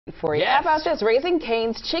For you. Yes. How about this? Raising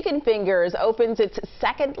Cane's Chicken Fingers opens its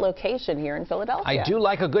second location here in Philadelphia. I do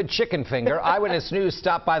like a good chicken finger. Eyewitness News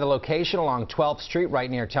stopped by the location along 12th Street right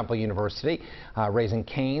near Temple University. Raising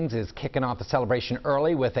Cane's is kicking off the celebration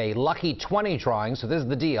early with a Lucky 20 drawing. So this is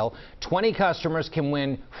the deal. 20 customers can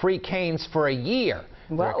win free Cane's for a year.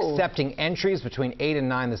 They're accepting entries between 8 and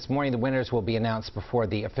 9 this morning. The winners will be announced before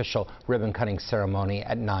the official ribbon cutting ceremony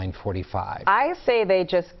at 9:45. I say they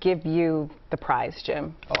just give you the prize,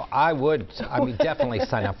 Jim. Oh, I would. I mean, definitely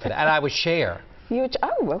sign up for that. And I would share.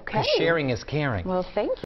 Oh, okay. Sharing is caring. Well, thank you.